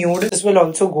like a nude? This will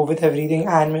also go with everything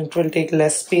and it will take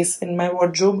less space in my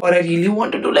wardrobe. Or I really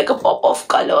want to do like a pop of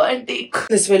color and take.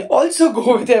 This will also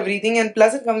go with everything and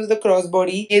plus it comes with a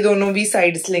crossbody. ये दोनों भी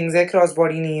side slings है,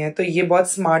 crossbody नहीं है, तो ये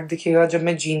बहुत smart दिखेगा जब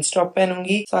मैं jeans top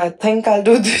पहनूंगी. So I think I'll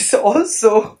do this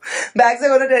also. Bags are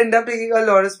gonna end up taking a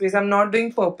lot of space. I'm not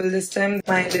doing purple this time.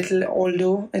 My little,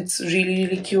 although it's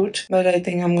really cute, but I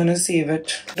think I'm gonna save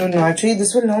it. Don't know, actually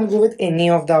this will not go with any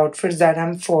of the outfits that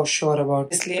I'm for sure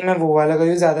about. इसलिए मैं वो वाला का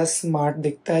जो ज्यादा smart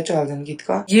दिखता है चार्जन कीट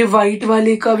का. ये white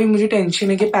वाले का भी मुझे टेंशन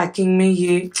है कि पैकिंग में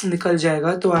ये निकल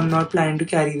जाएगा, तो I'm not planning to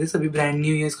carry this. अभी ब्रांड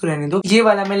न्यू है, इसको रहने दो. ये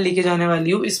वाला मैं लेके जाने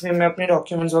वाली हूँ, इसमें मैं अपने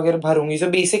डॉक्यूमेंट्स वगैरह भरूंगी. So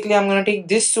basically I'm gonna take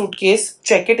this suitcase,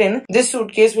 check it in. This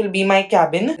suitcase will be my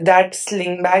cabin, that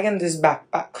sling bag and this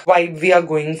backpack. Vibe we are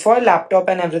going for. Laptop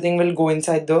and everything will go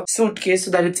inside the suitcase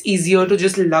so that it's easier to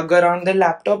just lug around the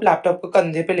laptop. Laptop को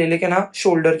कंधे पे ले लेके ना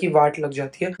shoulder की वाट लग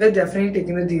जाती है. We're definitely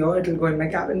taking the Dior. It will go in my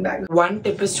cabin bag. One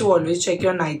tip is to always check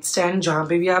your nightstand जहाँ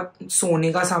पे भी आप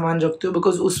सोने का सामान रखते हो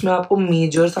because उसमें आपको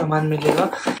major सामान मिलेगा.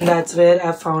 That's where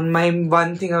I found my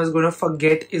one thing I was gonna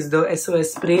forget is the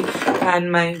SOS spray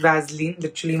and my Vaseline.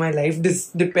 Literally my life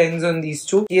depends on these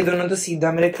two. ये दोनों तो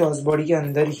सीधा मेरे crossbody के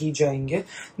अंदर ही जाएंगे.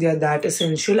 They are that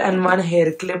essential. And one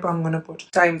hair clip I'm gonna put.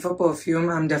 Time for perfume.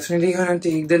 I'm definitely gonna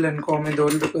take the Lancome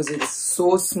Idol because it's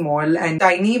so small and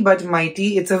tiny but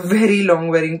mighty. It's a very long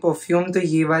wearing perfume. तो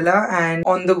ये वाला and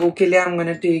on the go के लिए I'm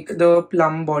gonna take the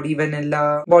Plum Body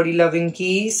Vanilla Body Loving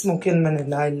Key Smokin'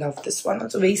 Vanilla. I love this one.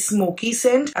 It's a very smoky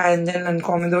scent. And then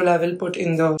Lancome Idol I will put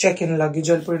in the check-in luggage.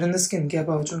 I'll put it in the skincare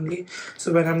pouch only.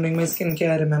 So when I'm doing my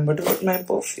skincare, I remember to put my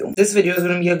perfume. This video is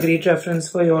gonna be a great reference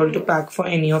for you all to pack for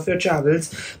any of your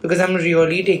travels because I'm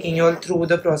really taking you all through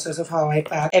the process of how I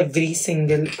pack every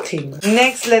single thing.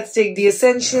 Next, let's take the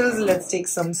essentials. Let's take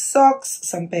some socks,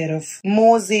 some pair of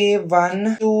Mose,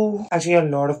 1, 2, actually a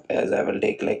lot of pairs. I will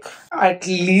take like at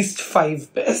least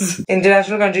 5 pairs.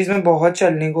 International countries में बहुत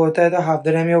चलने को होता है, तो half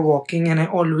the time you're walking and I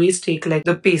always take like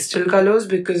the pastel colors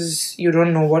because you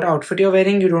don't know what outfit you're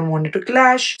wearing. You don't want it to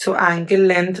clash. So ankle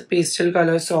length pastel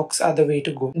color socks are the way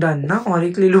to go. Done ना? और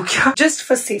एक ले लो क्या? Just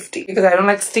for safety because I don't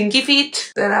like stinky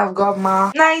feet. Then I've got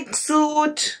my night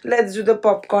suit. Let's do the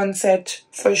popcorn set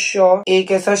for sure.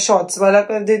 एक ऐसा shorts वाला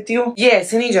कर देती हूँ. ये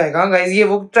ऐसे नहीं जाएगा guys. ये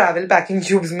वो travel packing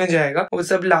cubes में जाएगा. वो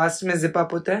सब last में zip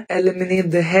up होता है.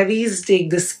 Eliminate the heavies. Take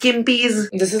the skimpies.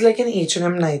 This is like an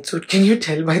H&M night suit. Can you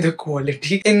tell by the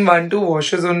quality? In 1-2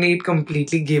 washes only it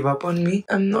completely gave up on me.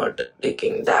 I'm not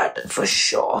taking that for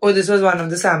sure. Oh, this was one of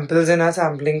the samples in our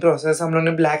sampling process. हम लोग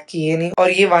ने black किए नहीं.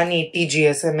 और ये 180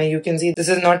 GSM है. You can see this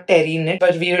is not terry knit,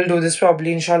 but we will do this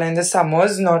probably inshallah in the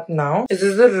summers, not now. Is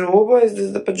this the robe or is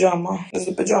this the pajama? This is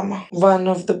a pajama. One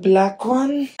of the black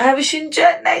one. I have a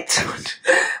Shinchan night suit.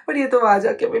 But ये तो वहाँ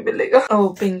जाके भी मिलेगा. Oh,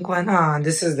 pink one. Ah,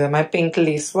 this is my pink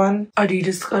lace one.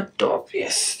 Adidas का top.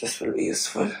 Yes, this will be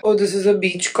useful. Oh, this is a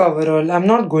beach coverall. I'm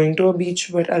not going to a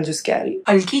beach, but I'll just carry.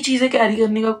 हल्की चीजें carry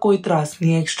करने का कोई त्रास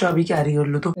नहीं है. Extra भी carry कर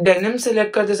लो तो. Denim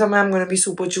select करते समय I'm gonna be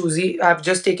super choosy. I've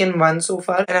just taken one so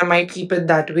far, and I might keep it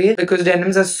that way because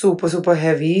denims are super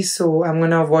heavy. So I'm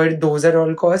gonna avoid those at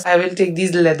all costs. I will take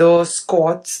these leather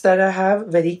scots that I have.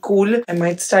 Very cool. I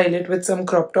might style it with some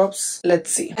crop tops.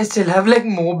 Let's see. I still have like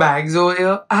more bags over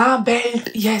here. Ah, belt.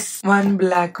 Yes. One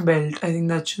black belt. I think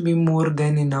that should be more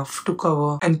than enough to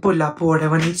cover and pull up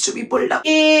whatever needs to be pulled up.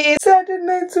 Yay! Satin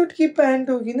night suit ki pant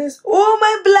hogi na. Oh,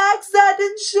 my black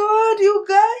satin shirt, you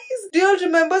guys. Do you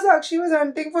remember Sakshi was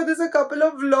hunting for this a couple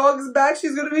of vlogs back?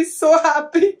 She's gonna be so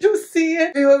happy to see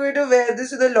it. We were going to wear this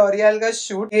to the L'Oreal ka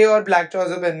shoot. Hey, or black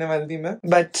trouser pehne wali thi main.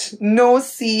 But no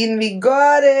scene. We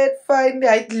got it. Finally.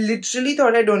 I literally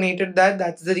thought I donated that.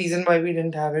 That's the reason why we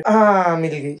didn't have it. Ah,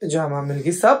 mil gayi. Pajama mil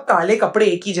gayi. Sab kaale kapde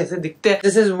ek hi jaise dikhte hain.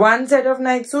 This is one set of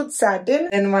night suits, satin,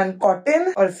 then one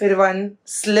cotton, or fir one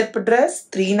slip dress,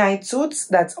 3 night suits.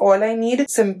 That's all I need.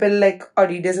 Simple like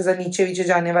Adidas as a niche viche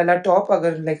jane wala top.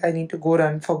 Agar like I need to go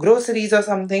run for groceries or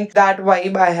something. That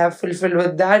vibe I have fulfilled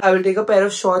with that. I will take a pair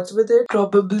of shorts with it.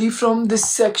 Probably from this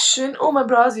section. Oh, my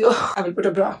bra's here. I will put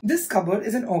a bra. This cupboard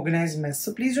is an organized mess.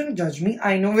 So please don't judge me.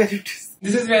 I know where it is.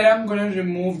 This is where I'm gonna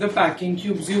remove the packing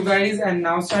cubes, you guys, and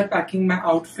now start packing my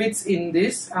outfits in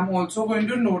this. I'm also going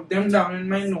to note them down in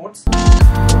my notes.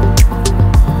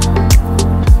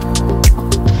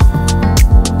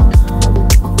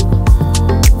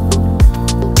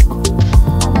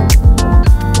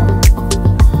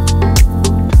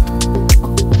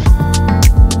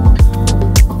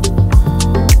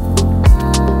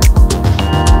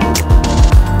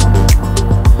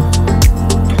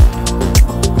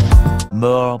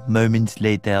 More moments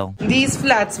later. These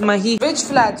flats, Mahi. Which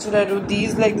flats should I do?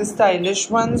 These like the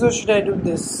stylish ones, or should I do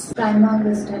this? Primark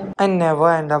this time. I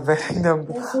never end up wearing them.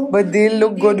 But they'll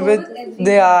look good with...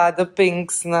 They are the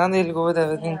pinks, na? They'll go with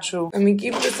everything, true. Let me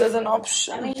keep this as an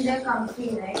option. I mean, they're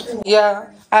comfy, right? Yeah.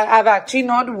 I've actually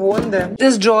not worn them.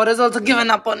 This drawer has also given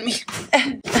up on me.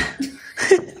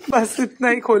 बस इतना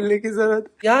ही खोलने की जरूरत.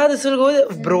 Yeah, this will go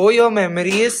with... Bro, your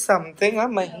memory is something, huh,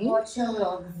 Mahi? Watch your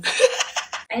vlogs.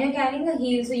 And you're carrying a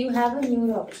heel, so you have a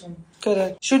newer option.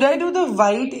 Correct. Should I do the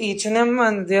white H&M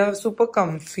ones? They are super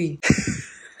comfy.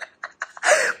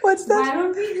 What's that? Why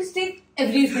don't we just take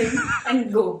everything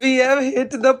and go? We have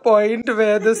hit the point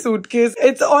where the suitcase,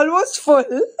 it's almost full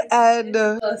and...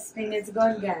 First thing, it's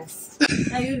got gas.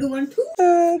 Now you do one too?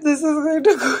 This is going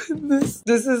to go in this.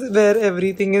 This is where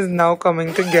everything is now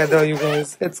coming together, you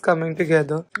guys. It's coming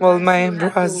together. All my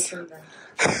bras.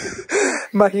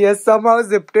 Mahi has somehow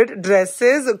zipped it.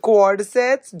 Dresses, quad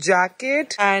sets,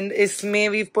 jacket, and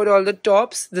isme we've put all the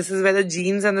tops. This is where the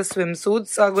jeans and the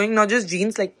swimsuits are going. Not just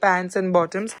jeans, like pants and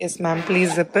bottoms. Yes, ma'am,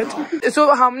 please zip it.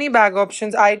 So how many bag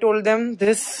options? I told them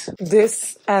this,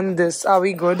 this, and this. Are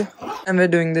we good? And we're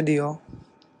doing the Dior.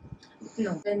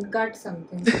 No, then cut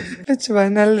something. Which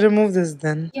one? I'll remove this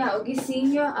then. Yeah, okay,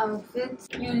 seeing your outfits,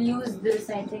 you'll use this,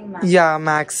 I think, Max. Yeah,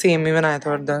 Max, same, even I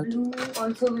thought that. Blue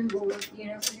also will go with, you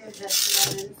know, your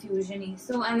dress level, fusion-y.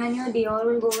 So, and then your Dior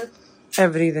will go with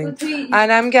everything. So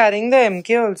and I'm carrying the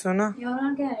MK also, no? You're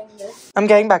not carrying this. I'm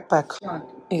carrying backpack. Not.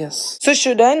 Yes. So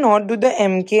should I not do the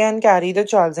MK and carry the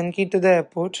Charles & Key to the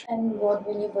airport? And what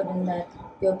will you put in that?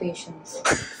 Your patience.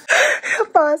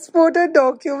 Passport and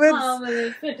documents. How will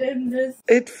it fit in this?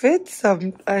 It fits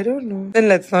some. I don't know. Then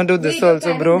let's not do this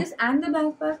also, bro. This and the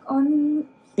backpack on.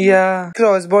 Yeah.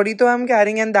 Crossbody to I'm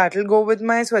carrying, and that'll go with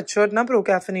my sweatshirt, na,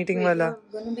 pro-caffeinating wala.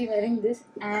 You're gonna be wearing this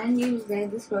and you wear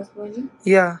this crossbody?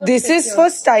 Yeah. This is for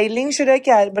styling, should I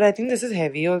carry? But I think this is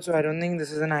heavy also. I don't think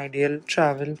this is an ideal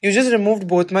travel. You just removed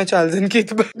both my Charles &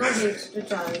 Keith bags. No hate to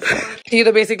Charles.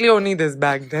 So basically only this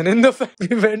bag then. In the fact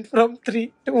we went from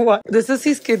 3 to 1. This is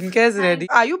his skincare is ready.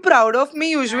 Are you proud of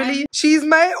me usually? She's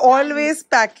my always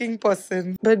packing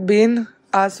person. But Bain,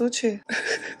 aasuche.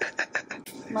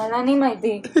 Mala nahi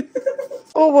maiti.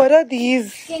 Oh, what are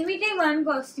these? Can we take one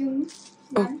costume?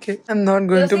 Okay, I'm not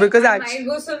going to because I actually... might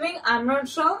go swimming, I'm not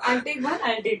sure. I'll take one,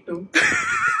 I'll take two.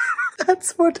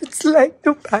 That's what it's like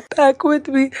to pack with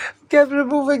me. kept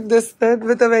removing this then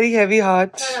with a very heavy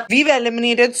heart. We've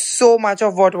eliminated so much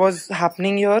of what was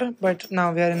happening here, but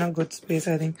now we are in a good space,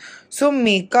 I think. So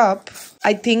makeup,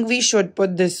 I think we should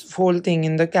put this whole thing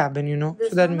in the cabin, you know.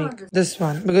 So that this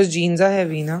one, because jeans are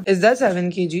heavy, na. Is that 7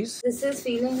 kgs? This is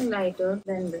feeling lighter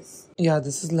than this. Yeah,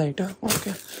 this is lighter.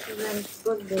 Okay. Let's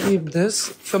put this. Keep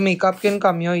this. So makeup can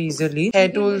come here easily. Hair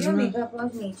tools. Makeup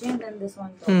was niche and then this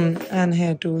one. And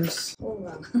hair tools. Oh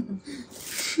wow.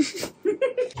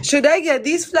 Should I get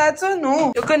these flats or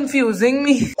no? You're confusing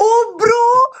me. Oh, bro!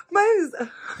 My...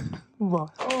 What?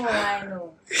 Oh, I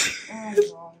know. Oh,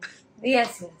 wow.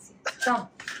 Yes. Come.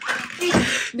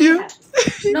 You...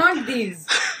 Not these.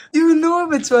 You know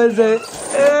which ones are...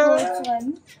 Which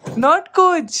one? Not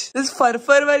Coach. This fur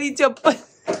wali chappal.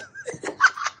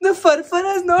 The fur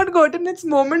has not gotten its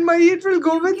moment. My it will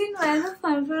go with... You can wear the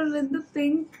fur with the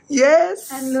pink.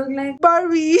 Yes. And look like...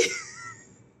 Barbie.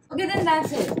 Okay, then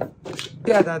that's it.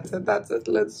 Yeah, that's it.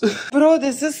 Let's do. Bro,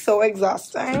 this is so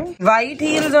exhausting. White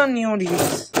heels or nude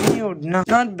heels? Nude, no.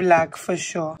 Not black for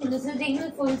sure. This is taking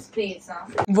the full space,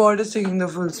 huh? What is taking the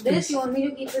full space? This, you want me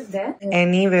to keep it there?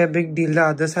 Anywhere, big deal. The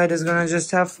other side is gonna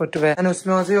just have footwear. And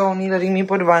usme also you're only letting me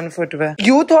put one footwear.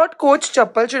 You thought Coach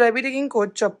chappal. Should I be taking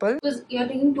Coach chappal? Because you're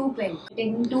taking two pinks. You're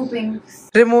taking two pinks.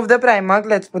 Remove the Primark.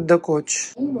 Let's put the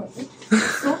Coach. Oh, what?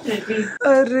 So pretty.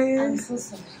 I'm so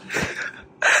sorry.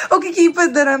 Okay, keep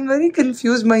it there. I'm very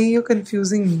confused. Mahi, you're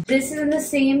confusing me. This is in the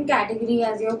same category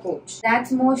as your Coach.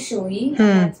 That's more showy.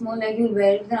 And that's more like you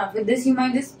wear it with an outfit. This you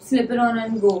might just slip it on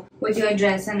and go with your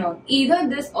dress and all. Either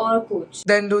this or Coach.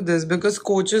 Then do this because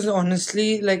Coach is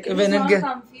honestly like when it gets...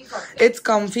 comfy. It's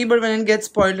comfy, but when it gets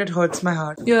spoiled, it hurts my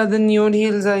heart. Yeah, the nude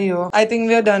heels are here. I think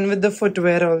we are done with the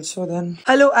footwear also then.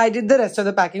 Hello, I did the rest of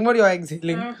the packing, but you're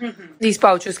exhaling. These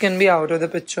pouches can be out of the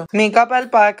picture. Makeup I'll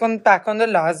pack on the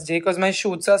last day because my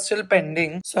shoots are still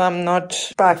pending. So I'm not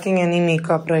packing any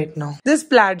makeup right now. This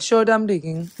plaid shirt I'm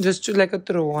taking just to like a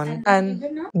throw on. And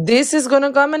this is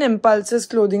gonna come and Impulse's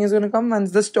clothing is gonna come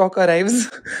once the stock arrives.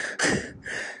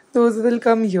 Those will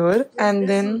come here and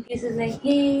then... This is like,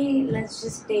 hey, let's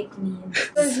just take me.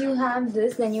 Because you have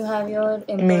this, then you have your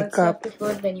makeup to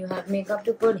put, then you have makeup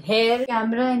to put, hair,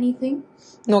 camera, anything.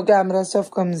 No, camera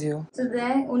stuff comes here. So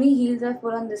there, only heels I've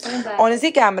put on this one.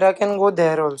 Honestly, camera can go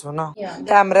there also, no? Yeah.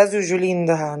 Camera's usually in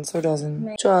the hand, so it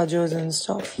doesn't. Chargers and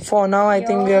stuff. For now, I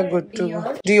think we are good to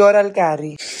go. Dior I'll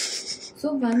carry.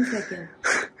 So 1 second.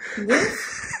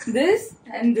 This,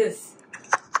 and this.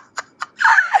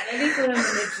 Ready for a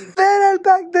minute. Then I'll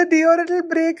pack the Dior, it'll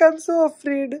break, I'm so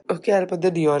afraid. Okay, I'll put the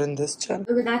Dior in this chal.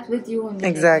 Okay, that's with you only.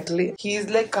 Exactly. He's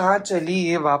like, kahan chali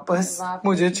ye wapas?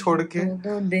 Mujhe chhod ke.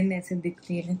 Do din aise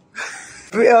dikhti hai.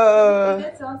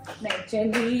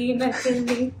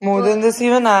 More than this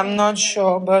even, I'm not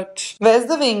sure, but... Where's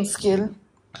the weighing scale?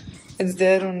 It's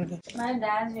there only. My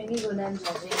dad's really good at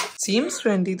judging. Seems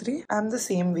 23. I'm the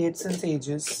same weight since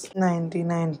ages.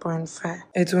 99.5.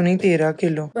 It's only 13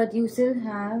 kilo. But you still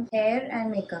have hair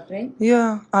and makeup, right?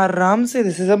 Yeah. Aram se,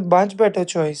 this is a much better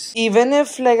choice. Even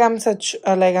if like I'm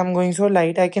I'm going so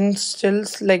light, I can still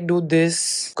like do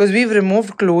this. Because we've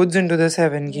removed clothes into the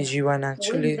 7 kg one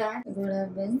actually. That would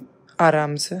have been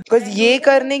आराम से because ये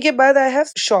करने के बाद I have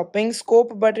shopping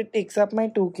scope but it takes up my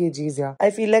 2 kgs. Yeah, I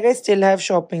feel like I still have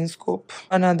shopping scope.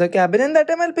 Another cabin and that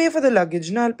time I'll pay for the luggage.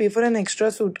 No, I'll pay for an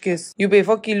extra suitcase. You pay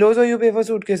for kilos or you pay for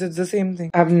suitcase. It's the same thing.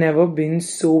 I've never been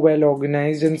so well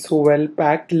organized and so well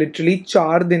packed. Literally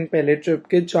 4 दिन पहले trip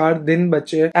के 4 दिन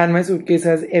बचे and my suitcase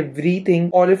has everything.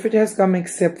 All of it has come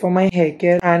except for my hair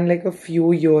care and like a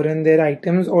few here and there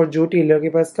items और जो Taylor के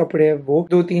पास कपड़े है वो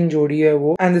 2-3 जोड़ी है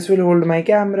वो and this will hold my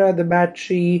camera, the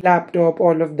battery, laptop,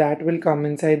 all of that will come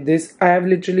inside this. I have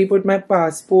literally put my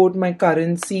passport, my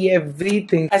currency,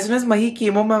 everything. As soon as Mahi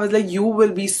came home, I was like, you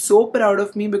will be so proud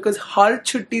of me because har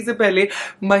chutti se pehle,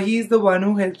 Mahi is the one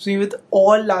who helps me with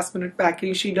all last minute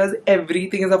packing. She does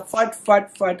everything as a fat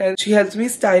and she helps me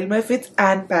style my fits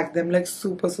and pack them like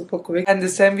super quick. And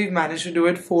this time we've managed to do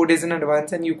it 4 days in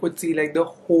advance and you could see like the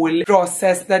whole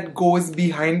process that goes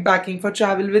behind packing for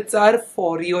travel with our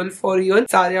for real.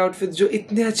 Sare outfits jo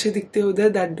itne achhe dikhte ho there,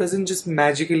 that doesn't just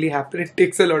magically happen. It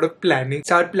takes a lot of planning.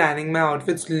 Start planning my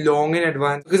outfits long in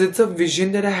advance because it's a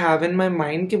vision that I have in my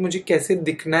mind कि मुझे कैसे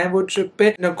दिखना है वो trip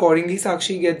पे. And accordingly,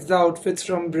 Sakshi gets the outfits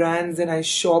from brands and I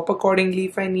shop accordingly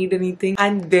if I need anything.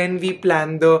 And then we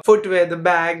plan the footwear, the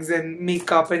bags and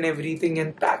makeup and everything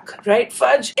and pack. Right,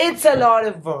 Fudge? It's a lot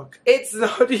of work. It's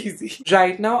not easy.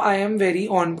 Right now, I am very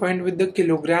on point with the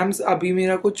kilograms. अभी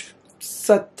मेरा कुछ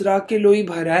 17 kilo ही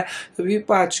भरा है, अभी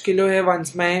 5 kilo है.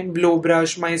 Once my blow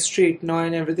brush, my straightener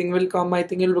and everything will come, I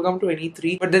think it will become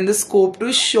 23. But then the scope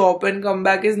to shop and come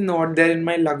back is not there in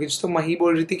my luggage. So Mahi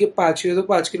बोल रही थी कि 5 kilo तो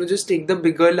 5 kilo, just take the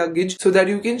bigger luggage so that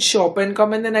you can shop and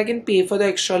come, and then I can pay for the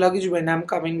extra luggage when I'm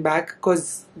coming back.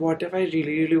 Cause what if I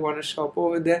really want to shop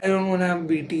over there? I don't want to have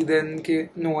BT then. के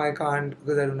no, I can't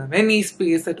because I don't have any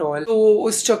space at all. So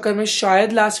उस चक्कर में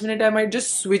शायद last minute I might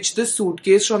just switch the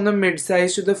suitcase from the mid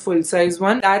size to the full size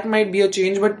one. That might be a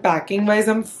change, but packing wise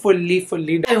I'm fully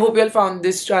done. I hope you all found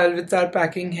this travel with our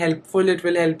packing helpful. It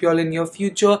will help you all in your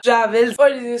future travels. For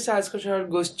this Stars Kushar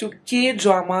goes to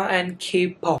K-drama and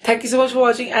K-pop. Thank you so much for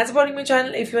watching and supporting my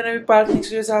channel. If you want to be part of next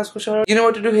video Stars Kushar, you know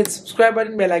what to do. Hit the subscribe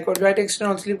button, bell icon, write text,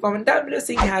 and also leave a comment down below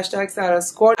saying hashtag Sarah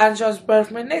Squad and show us part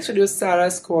of my next video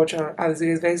Sarah Squad channel. I'll see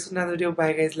you guys in another video.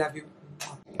 Bye guys, love you.